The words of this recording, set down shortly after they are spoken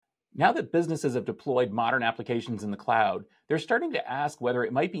Now that businesses have deployed modern applications in the cloud, they're starting to ask whether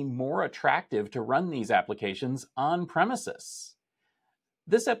it might be more attractive to run these applications on premises.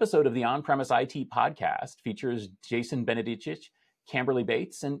 This episode of the On-Premise IT podcast features Jason Benedicich, Camberly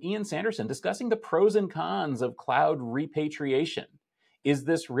Bates, and Ian Sanderson discussing the pros and cons of cloud repatriation. Is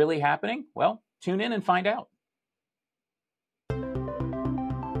this really happening? Well, tune in and find out.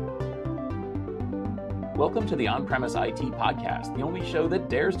 Welcome to the On-Premise IT podcast, the only show that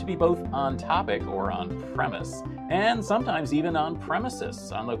dares to be both on topic or on premise, and sometimes even on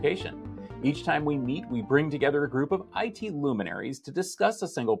premises, on location. Each time we meet, we bring together a group of IT luminaries to discuss a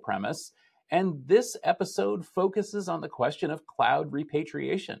single premise, and this episode focuses on the question of cloud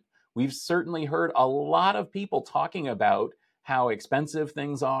repatriation. We've certainly heard a lot of people talking about how expensive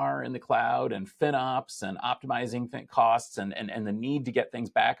things are in the cloud and FinOps and optimizing costs and the need to get things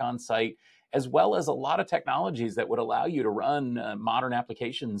back on site, as well as a lot of technologies that would allow you to run modern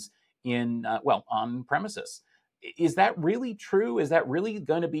applications on premises. Is that really true? Is that really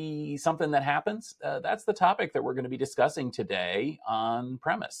going to be something that happens? That's the topic that we're going to be discussing today on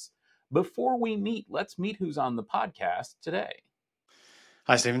premise. Before we meet, let's meet who's on the podcast today.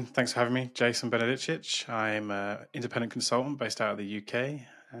 Hi, Stephen. Thanks for having me. Jason Benedicich. I'm an independent consultant based out of the UK,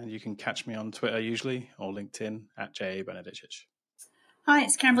 and you can catch me on Twitter usually or LinkedIn at JA_Benedicich. Hi,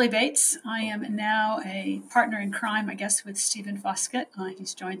 it's Camberly Bates. I am now a partner in crime, I guess, with Stephen Foskett.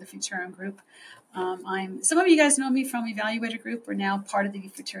 He's joined the Futurum Group. Some of you guys know me from Evaluator Group. We're now part of the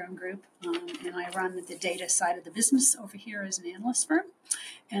Futurum Group, and I run the data side of the business over here as an analyst firm.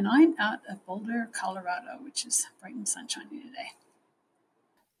 And I'm out of Boulder, Colorado, which is bright and sunshiny today.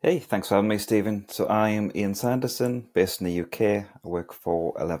 Hey, thanks for having me, Stephen. So I am Ian Sanderson, based in the UK. I work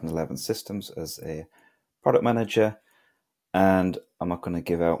for 1111 Systems as a product manager. And I'm not going to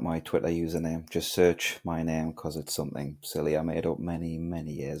give out my Twitter username. Just search my name because it's something silly I made up many,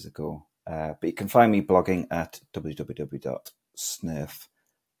 many years ago. But you can find me blogging at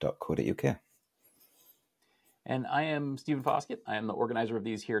www.snurf.co.uk. And I am Stephen Foskett. I am the organizer of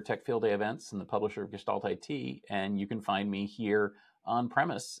these here Tech Field Day events and the publisher of Gestalt IT. And you can find me here on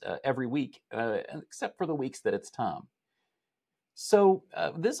premise every week, except for the weeks that it's Tom. So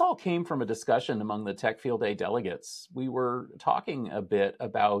this all came from a discussion among the Tech Field Day delegates. We were talking a bit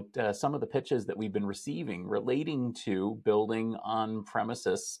about some of the pitches that we've been receiving relating to building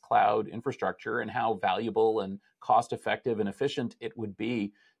on-premises cloud infrastructure and how valuable and cost-effective and efficient it would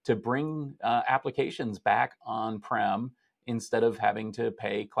be to bring applications back on-prem instead of having to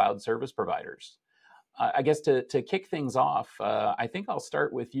pay cloud service providers. I guess to kick things off, I think I'll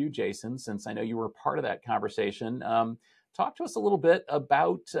start with you, Jason, since I know you were part of that conversation. Talk to us a little bit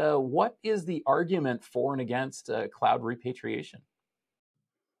about what is the argument for and against cloud repatriation?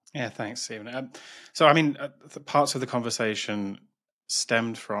 Yeah, thanks, Stephen. The parts of the conversation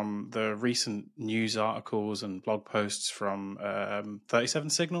stemmed from the recent news articles and blog posts from 37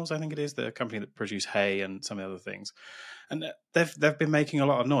 Signals, I think it is, the company that produced Hey and some of the other things. And they've been making a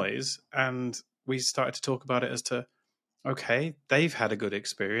lot of noise, and we started to talk about it as to, okay, they've had a good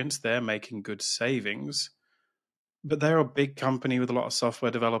experience, they're making good savings, but they're a big company with a lot of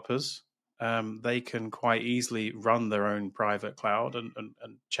software developers. They can quite easily run their own private cloud and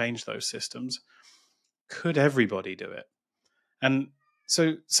change those systems. Could everybody do it? And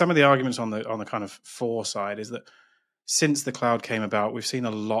so some of the arguments on the kind of for side is that since the cloud came about, we've seen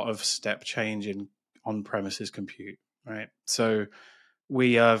a lot of step change in on-premises compute, right? So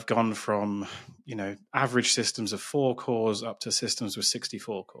we have gone from, average systems of 4 cores up to systems with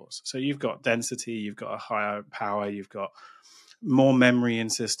 64 cores. So you've got density, you've got a higher power, you've got more memory in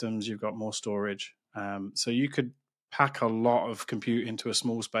systems, you've got more storage. So you could pack a lot of compute into a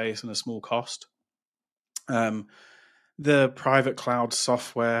small space and a small cost. The private cloud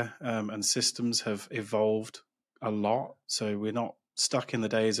software and systems have evolved a lot. So we're not stuck in the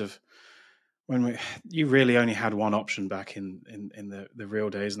days of when you really only had one option back in the real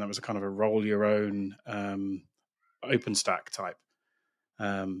days, and that was a kind of a roll your own OpenStack type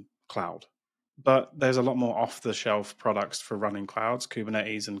cloud. But there's a lot more off-the-shelf products for running clouds.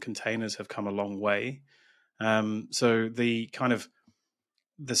 Kubernetes and containers have come a long way. So the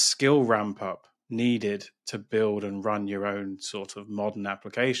skill ramp up needed to build and run your own sort of modern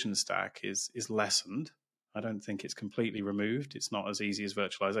application stack is lessened. I don't think it's completely removed. It's not as easy as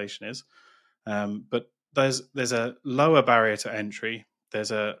virtualization is. But there's a lower barrier to entry. There's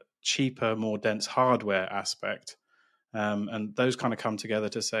a cheaper, more dense hardware aspect. And those kind of come together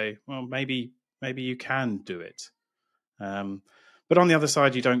to say, well, maybe you can do it. But on the other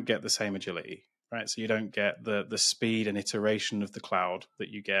side, you don't get the same agility, right? So you don't get the speed and iteration of the cloud that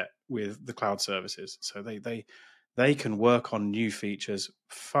you get with the cloud services. So they can work on new features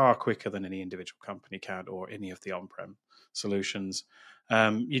far quicker than any individual company can, or any of the on-prem solutions.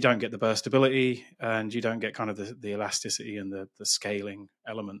 You don't get the burstability, and you don't get kind of the elasticity and the scaling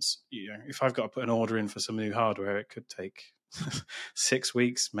elements. If I've got to put an order in for some new hardware, it could take 6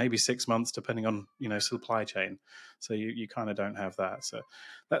 weeks, maybe 6 months, depending on supply chain. So you kind of don't have that. So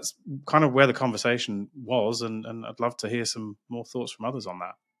that's kind of where the conversation was, and I'd love to hear some more thoughts from others on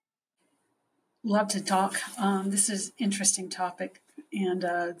that. Love to talk. This is an interesting topic, and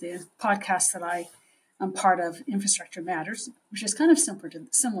the podcast that I'm part of, Infrastructure Matters, which is kind of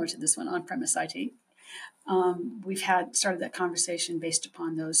similar to this one, on-premise IT. We've started that conversation based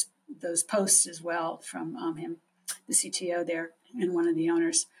upon those posts as well from him, the CTO there, and one of the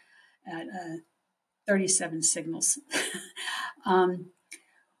owners at 37 Signals.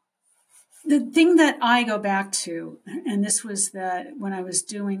 The thing that I go back to, and this was that when I was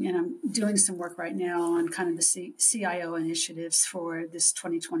doing, and I'm doing some work right now on kind of the CIO initiatives for this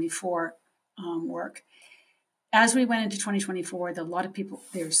 2024 work. As we went into 2024, a lot of people,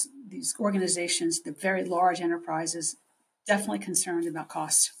 there's these organizations, the very large enterprises, definitely concerned about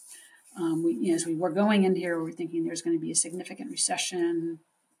cost. As we were going in here, we were thinking there's going to be a significant recession,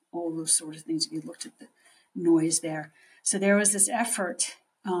 all those sorts of things if you looked at the noise there. So there was this effort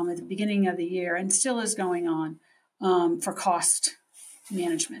at the beginning of the year, and still is going on, for cost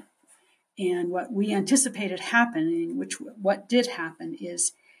management. And what we anticipated happening, what did happen,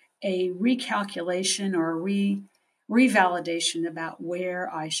 is a recalculation or a revalidation about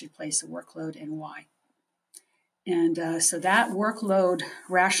where I should place a workload and why. And so that workload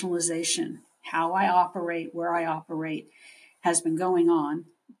rationalization, how I operate, where I operate, has been going on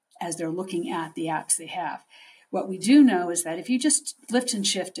as they're looking at the apps they have. What we do know is that if you just lift and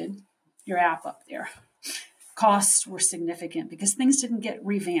shifted your app up there, costs were significant because things didn't get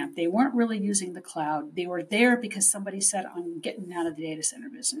revamped. They weren't really using the cloud. They were there because somebody said, I'm getting out of the data center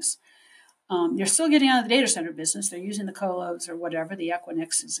business. They're still getting out of the data center business. They're using the colos or whatever, the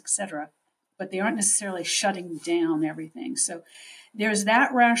Equinixes, et cetera, but they aren't necessarily shutting down everything. So there's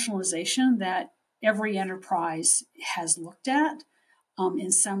that rationalization that every enterprise has looked at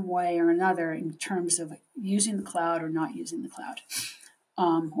in some way or another in terms of using the cloud or not using the cloud.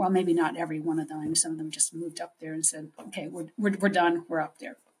 Well, maybe not every one of them. Some of them just moved up there and said, okay, we're done. We're up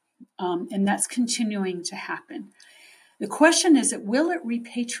there. And that's continuing to happen. The question is, will it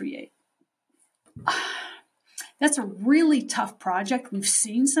repatriate? That's a really tough project. We've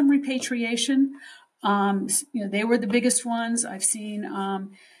seen some repatriation. They were the biggest ones I've seen,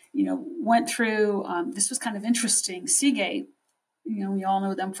 went through. This was kind of interesting. Seagate, we all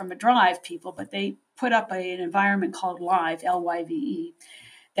know them from a drive people, but they put up an environment called Live, Lyve,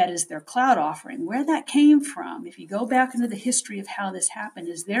 that is their cloud offering. Where that came from, if you go back into the history of how this happened,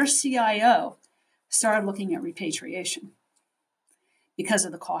 is their CIO started looking at repatriation because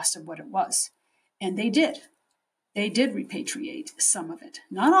of the cost of what it was. And they did. They did repatriate some of it.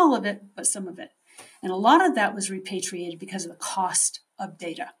 Not all of it, but some of it. And a lot of that was repatriated because of the cost of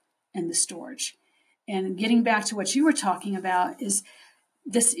data and the storage. And getting back to what you were talking about is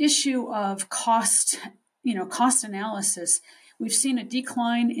this issue of cost analysis. We've seen a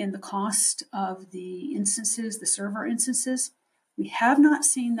decline in the cost of the instances, the server instances. We have not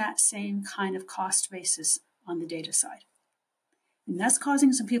seen that same kind of cost basis on the data side. And that's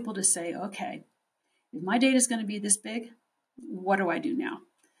causing some people to say, okay, if my data is going to be this big, what do I do now?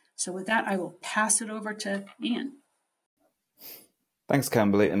 So with that, I will pass it over to Ian. Thanks,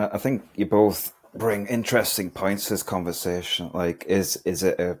 Kimberly. And I think you both bring interesting points to this conversation. Like, is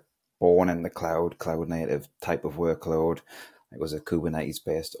it a born in the cloud native type of workload? Like, was it Kubernetes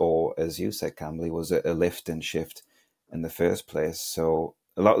based? Or, as you said, Kimberly, was it a lift and shift in the first place? So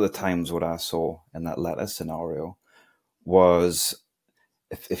a lot of the times what I saw in that latter scenario was,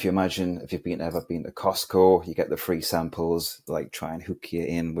 if you imagine, if you've ever been to Costco, you get the free samples, like try and hook you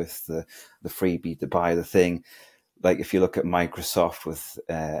in with the freebie to buy the thing. Like if you look at Microsoft with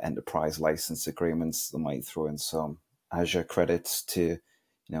enterprise license agreements, they might throw in some Azure credits to,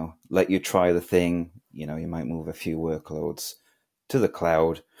 let you try the thing. You might move a few workloads to the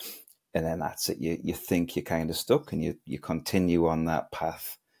cloud, and then that's it. You think you're kind of stuck, and you continue on that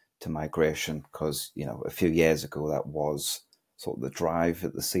path to migration because, a few years ago that was sort of the drive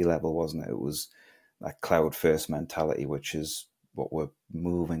at the C-level, wasn't it? It was that cloud first mentality, which is what we're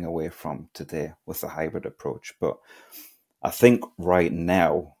moving away from today with the hybrid approach. But I think right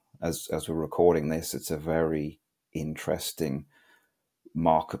now, as we're recording this, it's a very interesting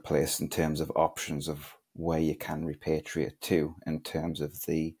marketplace in terms of options of where you can repatriate to in terms of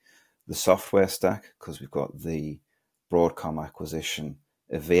the software stack, because we've got the Broadcom acquisition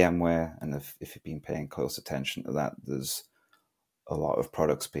VMware, and if you've been paying close attention to that, there's a lot of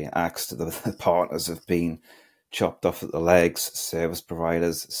products being axed. The partners have been chopped off at the legs. Service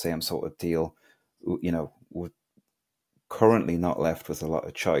providers, same sort of deal. We're currently not left with a lot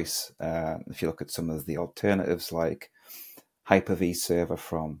of choice. If you look at some of the alternatives like Hyper-V Server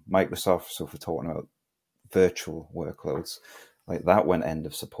from Microsoft, so if we're talking about virtual workloads, like that went end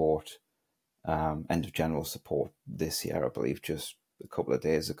of support, end of general support this year, I believe, just a couple of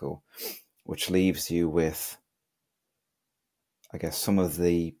days ago, which leaves you with, I guess, some of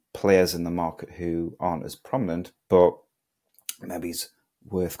the players in the market who aren't as prominent, but maybe it's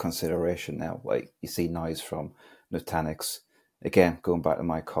worth consideration now. Like you see noise from Nutanix. Again, going back to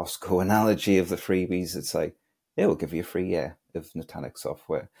my Costco analogy of the freebies, it's like, yeah, we'll give you a free year of Nutanix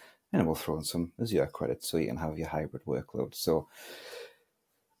software, and we'll throw in some Azure credits so you can have your hybrid workload. So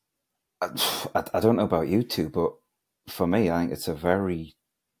I don't know about you two, but for me, I think it's a very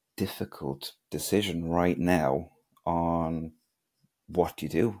difficult decision right now on what you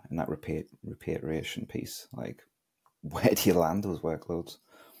do in that repatriation piece. Like, where do you land those workloads?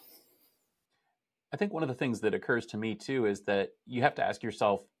 I think one of the things that occurs to me too is that you have to ask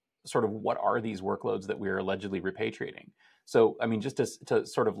yourself sort of what are these workloads that we're allegedly repatriating? So, I mean, just to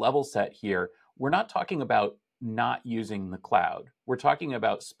sort of level set here, we're not talking about not using the cloud. We're talking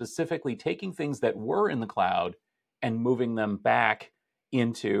about specifically taking things that were in the cloud and moving them back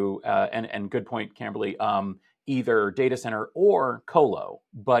into, and good point, Kimberly, either data center or colo,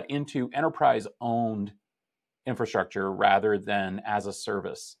 but into enterprise owned infrastructure rather than as a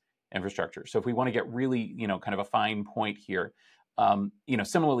service infrastructure. So if we want to get really, kind of a fine point here,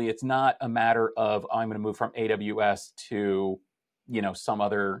 similarly, it's not a matter of I'm going to move from AWS to, some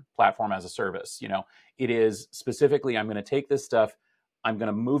other platform as a service. It is specifically I'm going to take this stuff, I'm going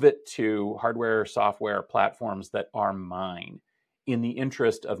to move it to hardware, software platforms that are mine, in the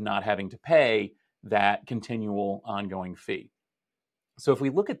interest of not having to pay that continual ongoing fee. So if we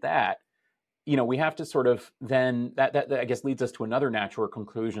look at that, we have to sort of then that I guess leads us to another natural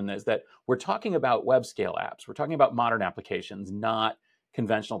conclusion, is that we're talking about web scale apps. We're talking about modern applications, not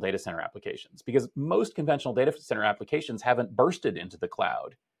conventional data center applications, because most conventional data center applications haven't bursted into the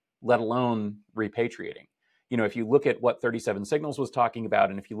cloud, let alone repatriating. If you look at what 37 Signals was talking about,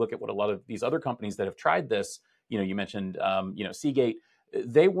 and if you look at what a lot of these other companies that have tried this, you mentioned, Seagate,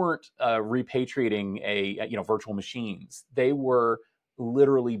 they weren't repatriating virtual machines. They were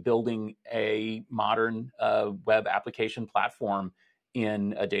literally building a modern web application platform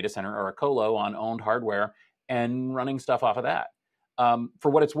in a data center or a colo on owned hardware and running stuff off of that.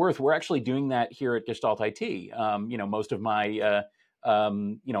 For what it's worth, we're actually doing that here at Gestalt IT. Most of my,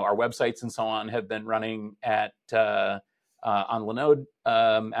 our websites and so on have been running at on Linode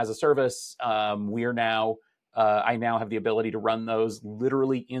as a service. I now have the ability to run those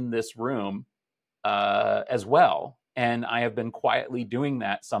literally in this room as well. And I have been quietly doing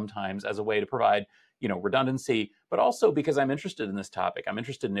that sometimes as a way to provide, redundancy, but also because I'm interested in this topic. I'm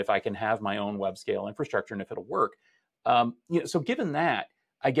interested in if I can have my own web scale infrastructure and if it'll work. So given that,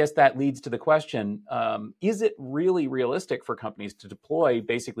 I guess that leads to the question, is it really realistic for companies to deploy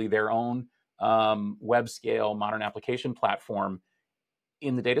basically their own web scale modern application platform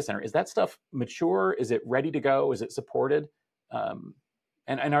in the data center? Is that stuff mature? Is it ready to go? Is it supported? And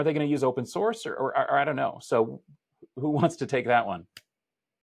are they going to use open source or I don't know. So who wants to take that one?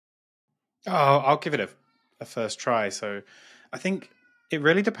 Oh, I'll give it a first try. So I think it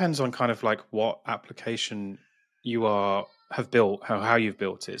really depends on kind of like what application you have built, how you've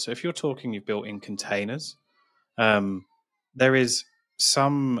built it. So if you're talking you've built in containers, there is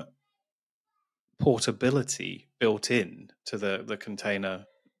some portability built in to the container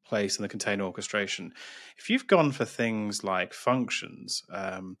place and the container orchestration. If you've gone for things like functions,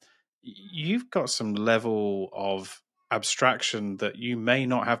 you've got some level of abstraction that you may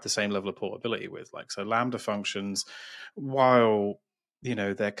not have the same level of portability with. Like, so Lambda functions, while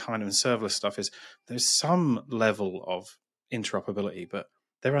they're kind of serverless stuff, there's some level of interoperability, but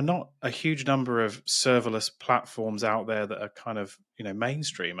there are not a huge number of serverless platforms out there that are kind of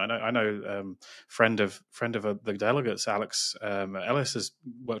mainstream. I know friend of the delegates, Alex Ellis, has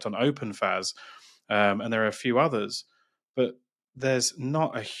worked on OpenFAS, and there are a few others, but there's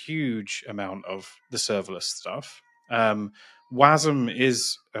not a huge amount of the serverless stuff. WASM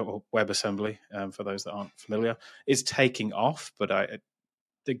is WebAssembly, for those that aren't familiar, is taking off, but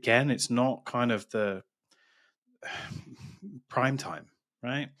again, it's not kind of the prime time,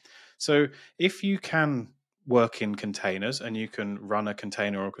 right? So if you can work in containers and you can run a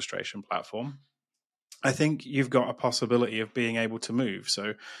container orchestration platform, I think you've got a possibility of being able to move.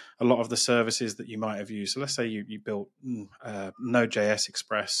 So a lot of the services that you might have used, so let's say you built Node.js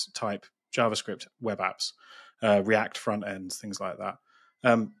Express type JavaScript web apps, React front ends, things like that.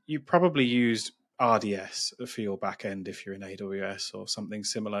 You probably used RDS for your back end if you're in AWS or something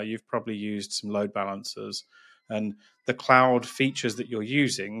similar. You've probably used some load balancers, and the cloud features that you're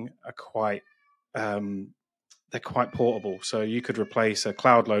using are quite they're quite portable. So you could replace a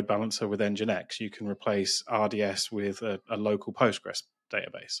cloud load balancer with Nginx. You can replace RDS with a local Postgres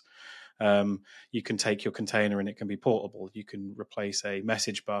database. You can take your container and it can be portable. You can replace a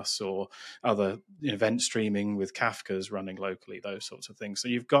message bus or other event streaming with Kafka's running locally, those sorts of things. So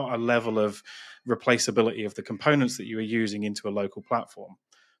you've got a level of replaceability of the components that you are using into a local platform.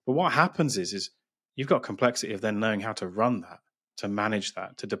 But what happens is you've got complexity of then knowing how to run that, to manage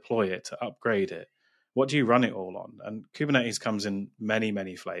that, to deploy it, to upgrade it. What do you run it all on? And Kubernetes comes in many,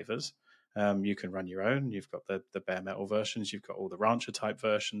 many flavors. You can run your own. You've got the bare metal versions. You've got all the rancher type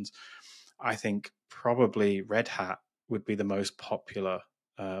versions. I think probably Red Hat would be the most popular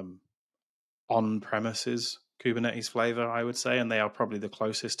on-premises Kubernetes flavor, I would say, and they are probably the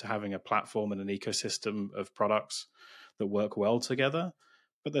closest to having a platform and an ecosystem of products that work well together.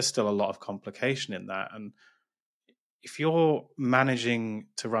 But there's still a lot of complication in that. And if you're managing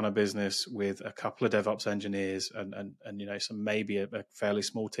to run a business with a couple of DevOps engineers and some maybe a fairly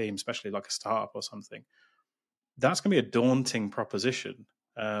small team, especially like a startup or something, that's going to be a daunting proposition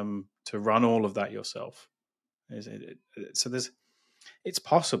to run all of that yourself. So it's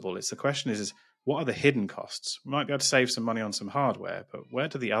possible. The question is what are the hidden costs? We might be able to save some money on some hardware, but where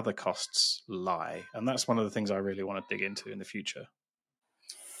do the other costs lie? And that's one of the things I really want to dig into in the future.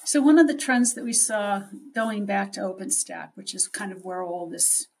 So one of the trends that we saw going back to OpenStack, which is kind of where all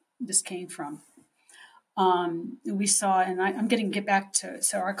this came from, we saw, and I'm going to get back to,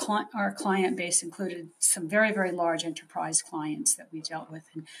 so our client base included some very, very large enterprise clients that we dealt with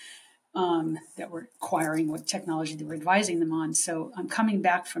and that were acquiring what technology that we're advising them on. So I'm coming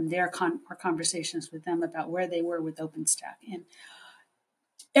back from our conversations with them about where they were with OpenStack. And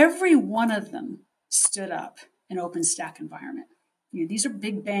every one of them stood up an OpenStack environment. These are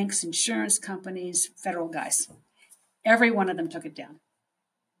big banks, insurance companies, federal guys. Every one of them took it down.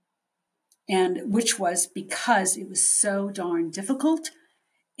 And which was because it was so darn difficult.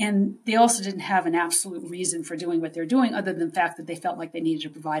 And they also didn't have an absolute reason for doing what they're doing other than the fact that they felt like they needed to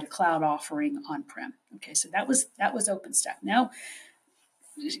provide a cloud offering on-prem. Okay, so that was OpenStack. Now,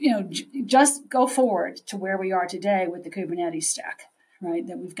 just go forward to where we are today with the Kubernetes stack. Right,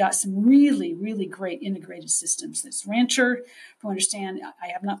 that we've got some really, really great integrated systems. This Rancher, to understand, we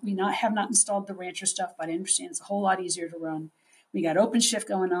have not installed the Rancher stuff, but I understand it's a whole lot easier to run. We got OpenShift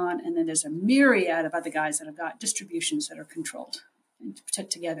going on, and then there's a myriad of other guys that have got distributions that are controlled and put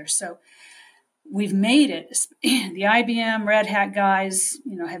together. So we've made it. The IBM, Red Hat guys,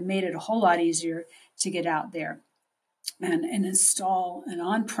 have made it a whole lot easier to get out there and install an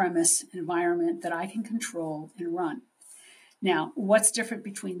on-premise environment that I can control and run. Now, what's different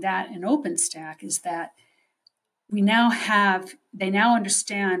between that and OpenStack is that they now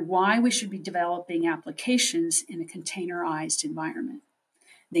understand why we should be developing applications in a containerized environment.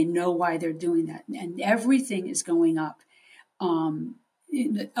 They know why they're doing that. And everything is going up. All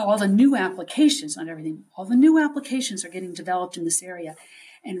the new applications, not everything, all the new applications are getting developed in this area.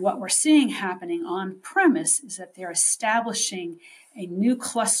 And what we're seeing happening on premise is that they're establishing a new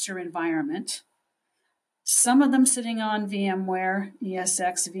cluster environment. Some of them sitting on VMware,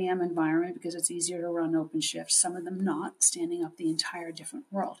 ESX VM environment because it's easier to run OpenShift. Some of them not, standing up the entire different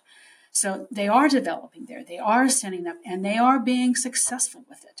world. So they are developing there. They are standing up, and they are being successful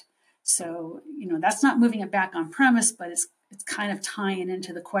with it. So, that's not moving it back on premise, but it's kind of tying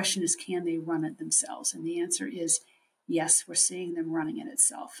into the question is, can they run it themselves? And the answer is yes, we're seeing them running it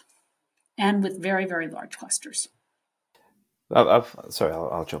itself, and with very, very large clusters.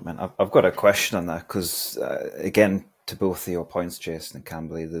 I'll jump in. I've got a question on that because, again, to both of your points, Jason and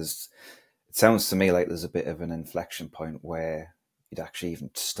Camberley, it sounds to me like there's a bit of an inflection point where you'd actually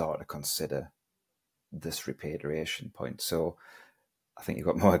even start to consider this repatriation point. So I think you've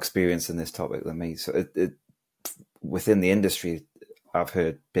got more experience in this topic than me. So within the industry, I've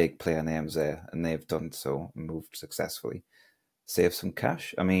heard big player names there, and they've done so and moved successfully, save some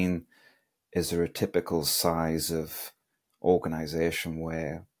cash. I mean, is there a typical size of organization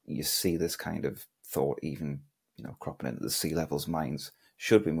where you see this kind of thought even cropping into the C-levels minds?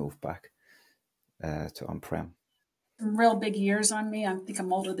 Should we move back to on-prem? Real big years on me. I think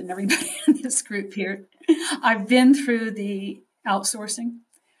I'm older than everybody in this group here. I've been through the outsourcing.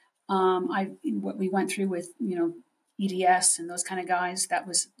 What we went through with EDS and those kind of guys. That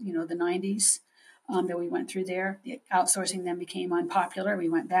was the 90s. that we went through there. Outsourcing then became unpopular. We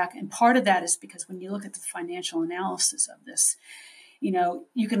went back. And part of that is because when you look at the financial analysis of this,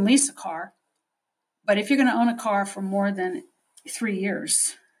 you can lease a car, but if you're going to own a car for more than 3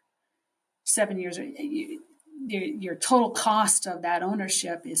 years, 7 years, your total cost of that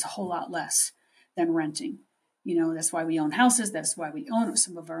ownership is a whole lot less than renting. That's why we own houses. That's why we own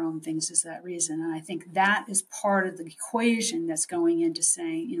some of our own things, is that reason. And I think that is part of the equation that's going into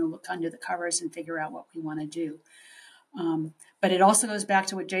saying, look under the covers and figure out what we want to do. But it also goes back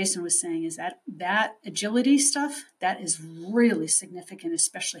to what Jason was saying, is that agility stuff, that is really significant,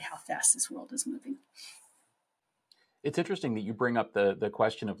 especially how fast this world is moving. It's interesting that you bring up the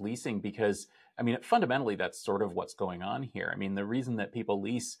question of leasing, because fundamentally that's sort of what's going on here. The reason that people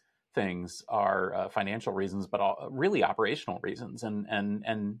lease things are financial reasons, but really operational reasons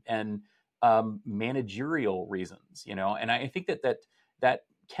and managerial reasons. And I think that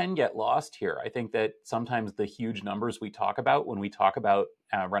can get lost here. I think that sometimes the huge numbers we talk about when we talk about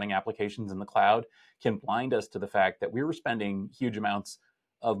running applications in the cloud can blind us to the fact that we were spending huge amounts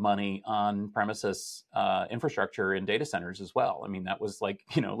of money on premises infrastructure in data centers as well. That was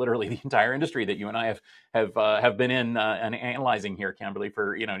literally the entire industry that you and I have been in and analyzing here, Kimberly,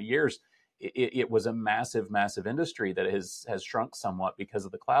 for years. It was a massive industry that has shrunk somewhat because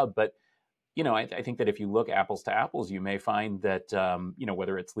of the cloud. But I think that if you look apples to apples, you may find that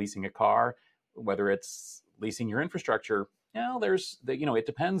whether it's leasing a car, whether it's leasing your infrastructure, it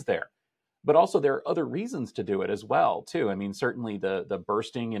depends there. But also there are other reasons to do it as well, too. Certainly the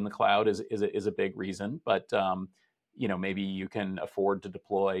bursting in the cloud is a big reason, but maybe you can afford to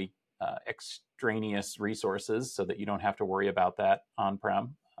deploy extraneous resources so that you don't have to worry about that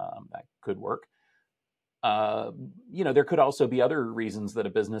on-prem. That could work. There could also be other reasons that a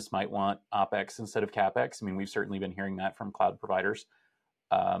business might want OpEx instead of CapEx. We've certainly been hearing that from cloud providers.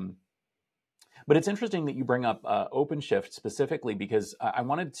 But it's interesting that you bring up OpenShift specifically, because I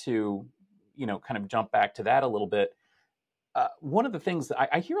wanted to kind of jump back to that a little bit. One of the things that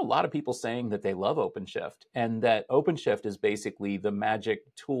I hear a lot of people saying that they love OpenShift, and that OpenShift is basically the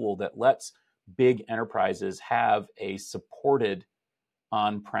magic tool that lets big enterprises have a supported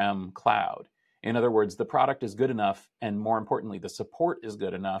on-prem cloud. In other words, the product is good enough, and more importantly, the support is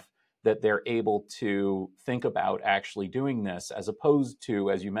good enough that they're able to think about actually doing this, as opposed to,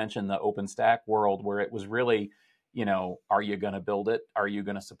 as you mentioned, the OpenStack world, where it was really, are you going to build it? Are you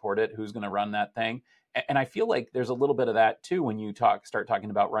going to support it? Who's going to run that thing? And I feel like there's a little bit of that too when you start talking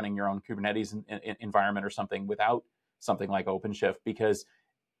about running your own Kubernetes environment or something without something like OpenShift, because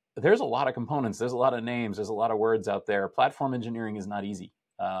there's a lot of components, there's a lot of names, there's a lot of words out there. Platform engineering is not easy.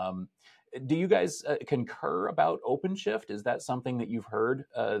 Do you guys concur about OpenShift? Is that something that you've heard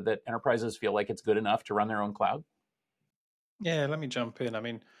that enterprises feel like it's good enough to run their own cloud? Yeah, let me jump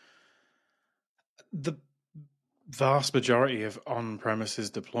in. The vast majority of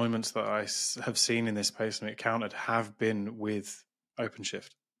on-premises deployments that I have seen in this space and it counted have been with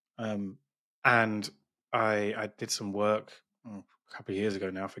OpenShift. And I did some work a couple of years ago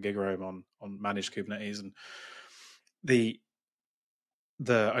now for GigaOM on managed Kubernetes, and the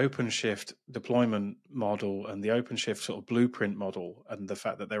OpenShift deployment model and the OpenShift sort of blueprint model, and the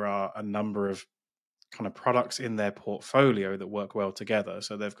fact that there are a number of kind of products in their portfolio that work well together.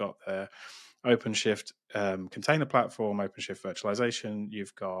 So they've got their OpenShift container platform, OpenShift virtualization.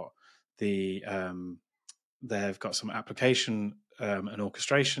 You've got they've got some application and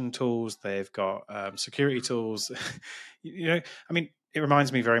orchestration tools. They've got security tools. It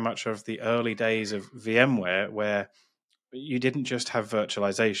reminds me very much of the early days of VMware, where you didn't just have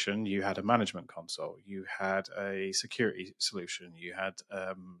virtualization, you had a management console, you had a security solution, you had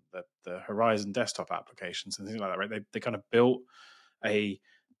the Horizon desktop applications and things like that, right? They kind of built an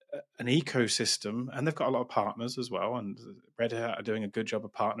ecosystem, and they've got a lot of partners as well. And Red Hat are doing a good job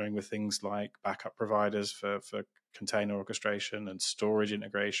of partnering with things like backup providers for container orchestration and storage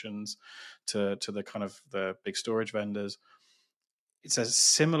integrations to the kind of the big storage vendors. It's a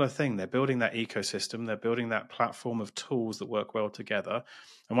similar thing. They're building that ecosystem. They're building that platform of tools that work well together.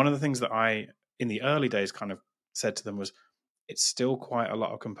 And one of the things that I, in the early days, kind of said to them was, it's still quite a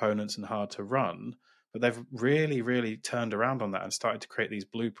lot of components and hard to run, but they've really, really turned around on that and started to create these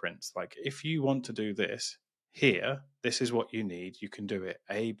blueprints. Like, if you want to do this here, this is what you need. You can do it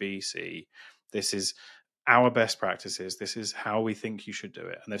A, B, C. This is our best practices. This is how we think you should do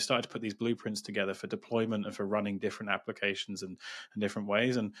it. And they've started to put these blueprints together for deployment and for running different applications and different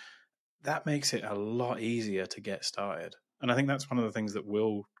ways. And that makes it a lot easier to get started. And I think that's one of the things that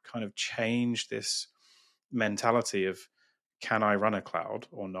will kind of change this mentality of, can I run a cloud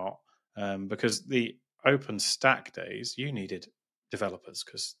or not? Because the OpenStack days, you needed developers,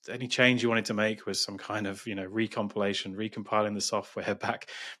 because any change you wanted to make was some kind of recompilation, recompiling the software back,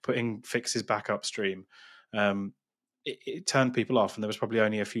 putting fixes back upstream. It turned people off, and there was probably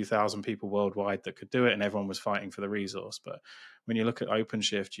only a few thousand people worldwide that could do it, and everyone was fighting for the resource. But when you look at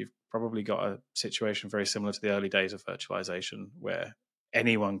OpenShift, you've probably got a situation very similar to the early days of virtualization, where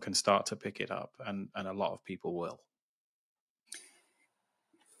anyone can start to pick it up, and a lot of people will.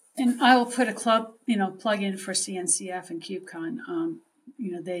 And I will put a plug in for CNCF and KubeCon.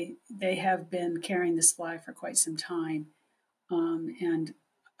 They have been carrying this flag for quite some time, and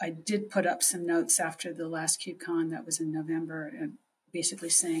I did put up some notes after the last KubeCon that was in November, and basically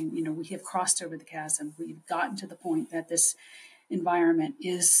saying, we have crossed over the chasm. We've gotten to the point that this environment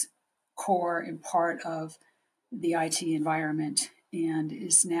is core and part of the IT environment, and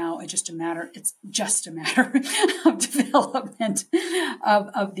is now just a matter of development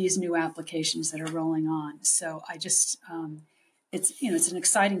of these new applications that are rolling on. So I just it's an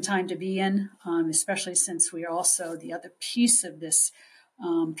exciting time to be in, especially since we are also the other piece of this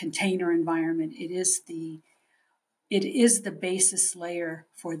container environment. It is the basis layer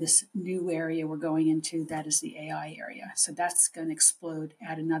for this new area we're going into, that is the AI area. So that's going to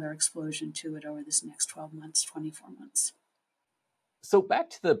add another explosion to it over this next 12 months, 24 months. So back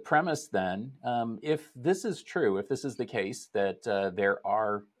to the premise then, if this is true, if this is the case, that there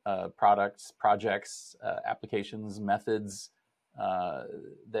are products, projects, applications, methods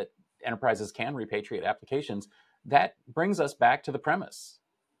that enterprises can repatriate applications, that brings us back to the premise.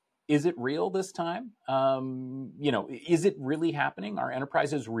 Is it real this time? Is it really happening? Are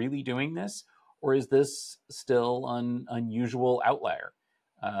enterprises really doing this? Or is this still an unusual outlier?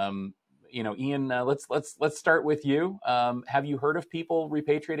 Ian, let's start with you. Have you heard of people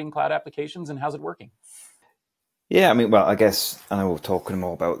repatriating cloud applications, and how's it working? Yeah, I mean, well, I guess I know we're talking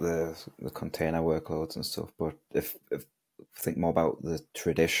more about the container workloads and stuff, but if think more about the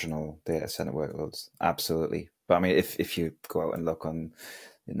traditional data center workloads, absolutely. But I mean, if you go out and look on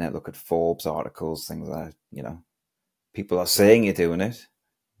the internet, look at Forbes articles, things like that, people are saying you're doing it.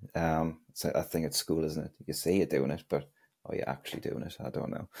 It's a thing at school, isn't it? You say you're doing it, but are you actually doing it? I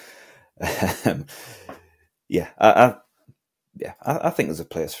don't know. I think there's a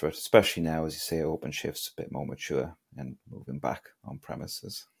place for it, especially now, as you say, OpenShift's a bit more mature and moving back on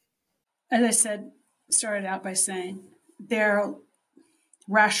premises. As I said, started out by saying they're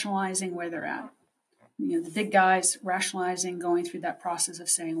rationalizing where they're at. The big guys rationalizing, going through that process of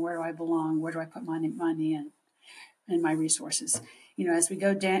saying, where do I belong? Where do I put my money in and my resources? As we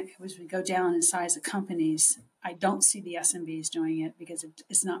go down in size of companies, I don't see the SMBs doing it because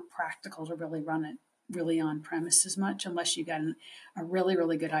it's not practical to really run it really on premise as much, unless you got a really,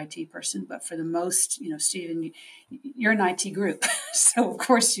 really good IT person. But for the most, Stephen, you're an IT group, so of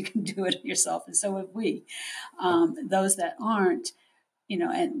course you can do it yourself, and so have we. Those that aren't,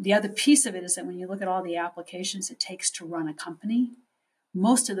 and the other piece of it is that when you look at all the applications it takes to run a company,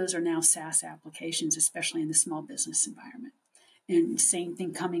 most of those are now SaaS applications, especially in the small business environment. And same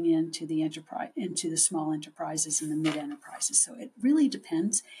thing coming into the enterprise, into the small enterprises and the mid enterprises. So it really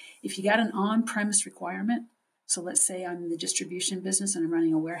depends. If you got an on-premise requirement, so let's say I'm in the distribution business and I'm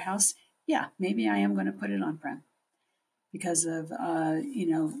running a warehouse, yeah, maybe I am going to put it on-prem because of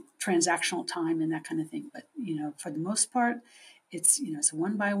transactional time and that kind of thing. But for the most part, it's a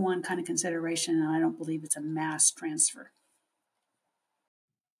one by one kind of consideration, and I don't believe it's a mass transfer.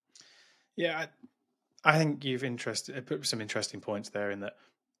 Yeah, I think you've put some interesting points there, in that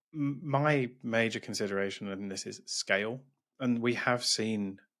my major consideration in this is scale. And we have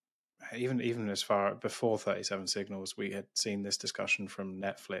seen, even as far before 37 Signals, we had seen this discussion from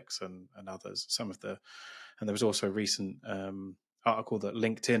Netflix and others. And there was also a recent article that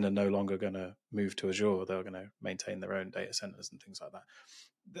LinkedIn are no longer going to move to Azure. They're going to maintain their own data centers and things like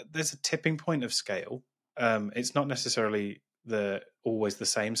that. There's a tipping point of scale. It's not necessarily always the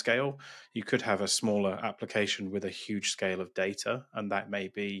same scale. You could have a smaller application with a huge scale of data, and that may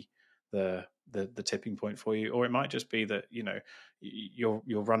be the tipping point for you. Or it might just be that you're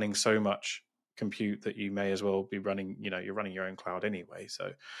running so much compute that you may as well be running, you're running your own cloud anyway,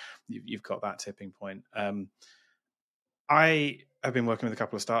 so you've got that tipping point. I have been working with a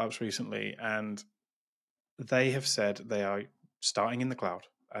couple of startups recently, and they have said they are starting in the cloud,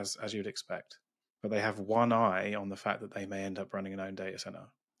 as you'd expect, but they have one eye on the fact that they may end up running an own data center,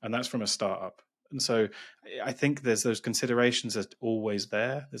 and that's from a startup. And so I think there's those considerations are always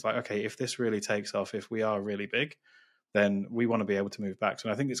there. It's like, okay, if this really takes off, if we are really big, then we want to be able to move back. So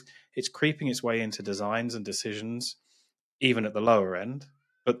I think it's creeping its way into designs and decisions, even at the lower end,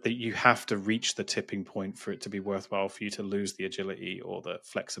 but that you have to reach the tipping point for it to be worthwhile for you to lose the agility or the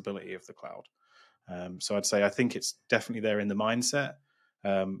flexibility of the cloud. So I'd say I think it's definitely there in the mindset,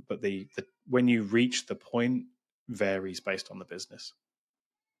 but the when you reach the point varies based on the business.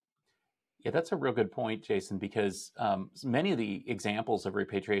 Yeah, that's a real good point, Jason, because many of the examples of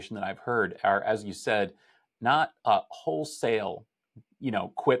repatriation that I've heard are, as you said, not a wholesale,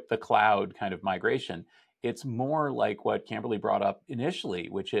 quit the cloud kind of migration. It's more like what Kimberly brought up initially,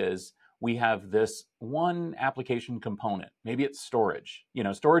 which is we have this one application component. Maybe it's storage.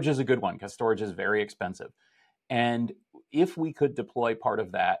 Storage is a good one because storage is very expensive. And if we could deploy part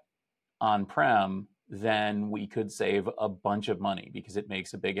of that on-prem, then we could save a bunch of money because it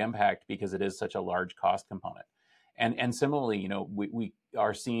makes a big impact because it is such a large cost component. And similarly, we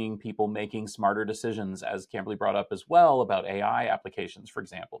are seeing people making smarter decisions, as Kimberly brought up as well, about AI applications, for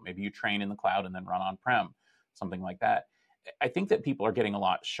example. Maybe you train in the cloud and then run on-prem, something like that. I think that people are getting a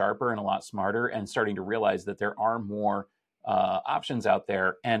lot sharper and a lot smarter and starting to realize that there are more options out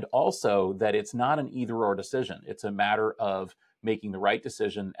there, and also that it's not an either-or decision. It's a matter of making the right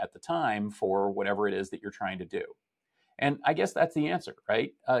decision at the time for whatever it is that you're trying to do. And I guess that's the answer,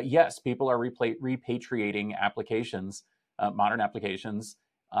 right? Yes, people are repatriating applications, modern applications,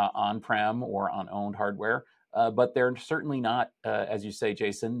 on-prem or on owned hardware, but they're certainly not, as you say,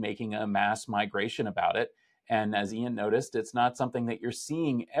 Jason, making a mass migration about it. And as Ian noticed, it's not something that you're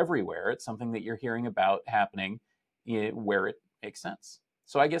seeing everywhere. It's something that you're hearing about happening where it makes sense.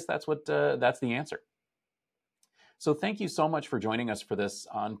 So I guess that's the answer. So thank you so much for joining us for this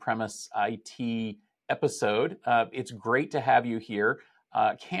on-premise IT episode. It's great to have you here.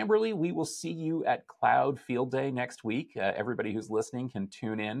 Kimberly, we will see you at Cloud Field Day next week. Everybody who's listening can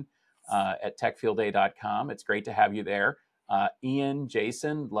tune in at techfieldday.com. It's great to have you there. Ian,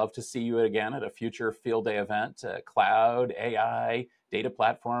 Jason, love to see you again at a future Field Day event, cloud, AI, data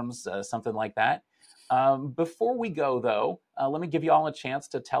platforms, something like that. Before we go, though, let me give you all a chance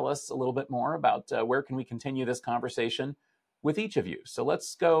to tell us a little bit more about where can we continue this conversation with each of you. So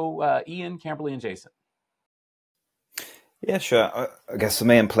let's go, Ian, Kimberly, and Jason. Yeah, sure. I guess the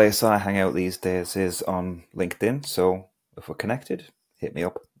main place I hang out these days is on LinkedIn. So if we're connected, hit me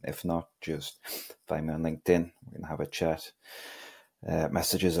up. If not, just find me on LinkedIn. We can have a chat.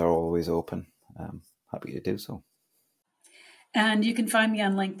 Messages are always open. Happy to do so. And you can find me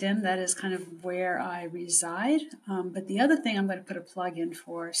on LinkedIn. That is kind of where I reside. But the other thing I'm going to put a plug in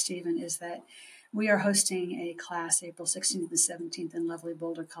for, Stephen, is that we are hosting a class April 16th and 17th in lovely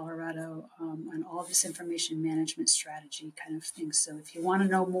Boulder, Colorado, on all this information management strategy kind of things. So if you want to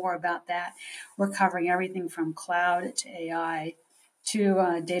know more about that, we're covering everything from cloud to AI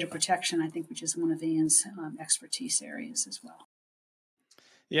to data protection, I think, which is one of Ian's expertise areas as well.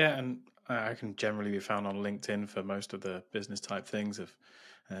 Yeah, and I can generally be found on LinkedIn for most of the business type things of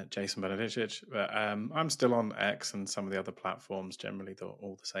Jason Benedicic. But I'm still on X and some of the other platforms, generally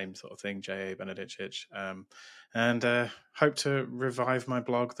all the same sort of thing, J.A. Benedicic. And hope to revive my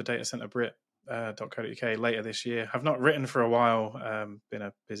blog, thedatacenter.brit.co.uk, later this year. I've not written for a while, been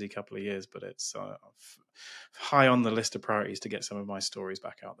a busy couple of years, but it's high on the list of priorities to get some of my stories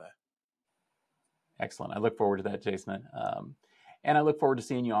back out there. Excellent. I look forward to that, Jason. And I look forward to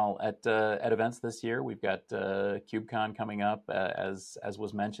seeing you all at events this year. We've got KubeCon coming up, as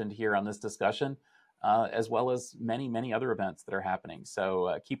was mentioned here on this discussion, as well as many, many other events that are happening.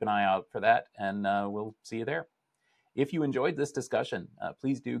 So keep an eye out for that, and we'll see you there. If you enjoyed this discussion,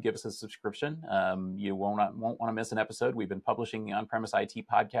 please do give us a subscription. You won't want to miss an episode. We've been publishing the On-Premise IT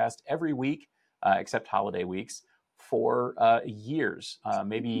podcast every week, except holiday weeks, for years.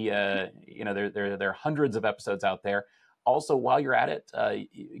 Maybe there are hundreds of episodes out there. Also, while you're at it,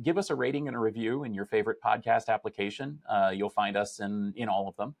 give us a rating and a review in your favorite podcast application. You'll find us in all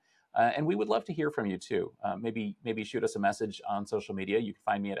of them. And we would love to hear from you, too. Maybe shoot us a message on social media. You can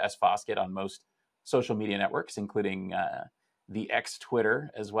find me at sfoskett on most social media networks, including the X Twitter,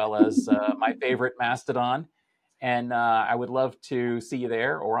 as well as my favorite Mastodon. And I would love to see you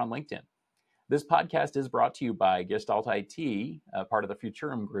there or on LinkedIn. This podcast is brought to you by Gestalt IT, part of the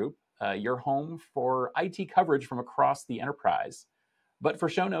Futurum Group, your home for IT coverage from across the enterprise. But for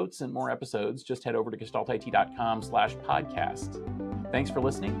show notes and more episodes, just head over to gestaltit.com/podcast. Thanks for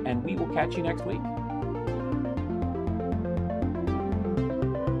listening, and we will catch you next week.